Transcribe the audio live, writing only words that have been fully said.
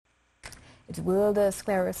It's World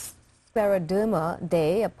Scleroderma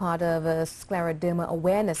Day, a part of Scleroderma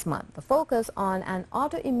Awareness Month. The focus on an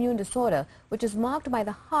autoimmune disorder which is marked by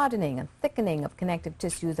the hardening and thickening of connective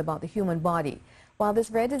tissues about the human body. While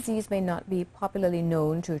this rare disease may not be popularly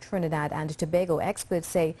known to Trinidad and Tobago, experts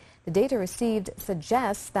say the data received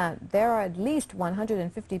suggests that there are at least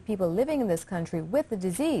 150 people living in this country with the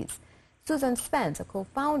disease. Susan Spence, a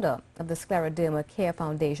co-founder of the Scleroderma Care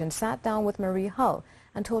Foundation, sat down with Marie Hull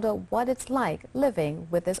and told her what it's like living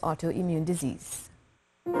with this autoimmune disease.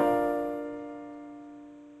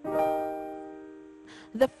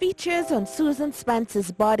 The features on Susan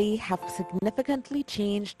Spence's body have significantly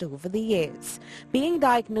changed over the years. Being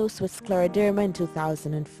diagnosed with scleroderma in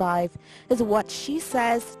 2005 is what she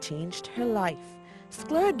says changed her life.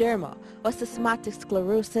 Scleroderma, or systematic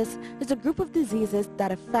sclerosis, is a group of diseases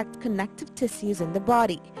that affect connective tissues in the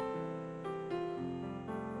body.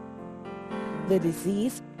 The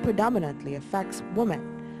disease predominantly affects women,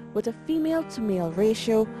 with a female-to-male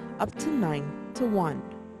ratio up to 9:1.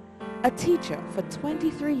 A teacher for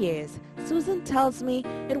 23 years, Susan tells me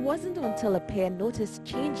it wasn't until a pair noticed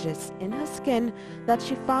changes in her skin that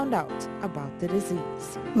she found out about the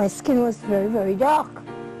disease. My skin was very, very dark.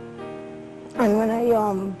 And when I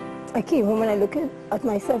came home and I looked at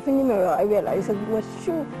myself in the mirror, I realized it was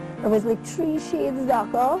true. I was like 3 shades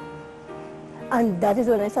darker. And that is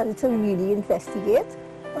when I started to really investigate,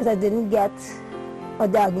 but I didn't get a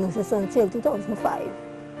diagnosis until 2005,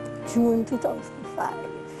 June 2005.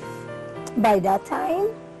 By that time,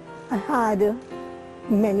 I had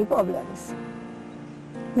many problems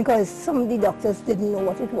because some of the doctors didn't know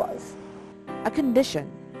what it was. A condition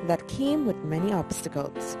that came with many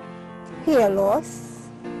obstacles. Hair loss,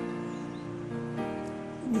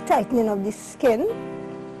 the tightening of the skin,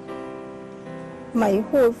 my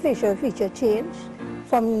whole facial feature changed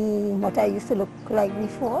from what I used to look like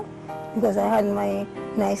before, because I had my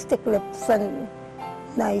nice thick lips and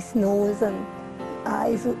nice nose and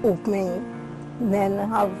eyes opening. Then I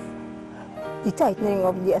have the tightening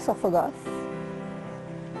of the esophagus,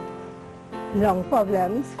 lung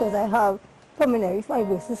problems because I have pulmonary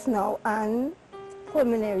fibrosis now and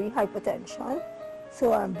pulmonary hypertension,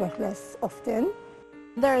 so I'm breathless often.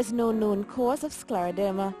 There is no known cause of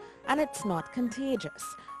scleroderma and it's not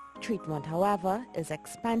contagious. Treatment, however, is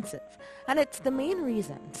expensive, and it's the main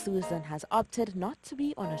reason Susan has opted not to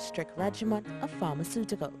be on a strict regimen of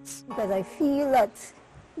pharmaceuticals. Because I feel that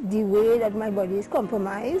the way that my body is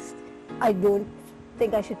compromised, I don't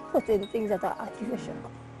think I should put in things that are artificial.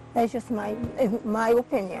 That's just my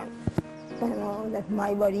opinion, you know, that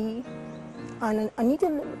my body, and I need to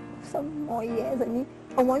live some more years.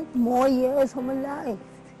 I want more years of my life.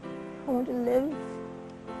 I want to live.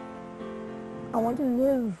 I want to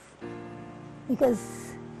live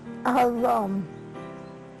because I have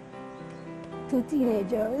 2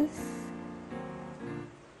 teenagers.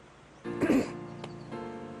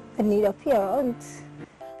 I need a parent.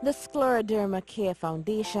 The Scleroderma Care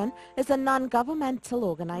Foundation is a non-governmental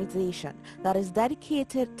organization that is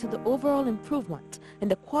dedicated to the overall improvement in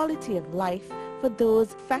the quality of life for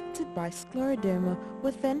those affected by scleroderma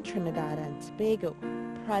within Trinidad and Tobago.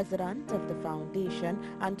 President of the foundation,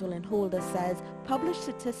 Antolin Holder, says published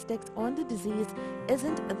statistics on the disease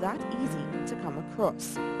isn't that easy to come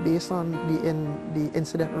across. Based on the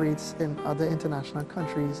incident rates in other international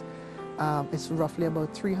countries, it's roughly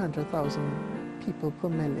about 300,000 people per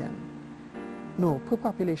million. No, per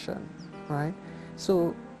population, right?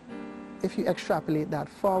 So if you extrapolate that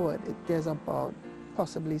forward, there's about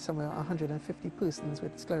possibly somewhere 150 persons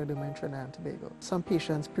with scleroderma in Trinidad and Tobago. Some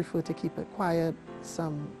patients prefer to keep it quiet.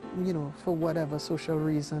 Some, for whatever social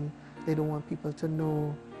reason, they don't want people to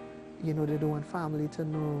know, they don't want family to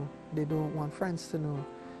know, they don't want friends to know.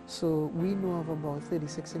 So we know of about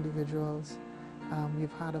 36 individuals.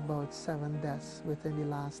 We've had about 7 deaths within the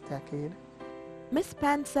last decade. Ms.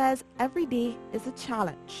 Spence says every day is a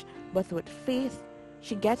challenge, but with faith,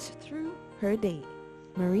 she gets through her day.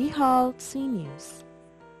 Marie Hull, CNews.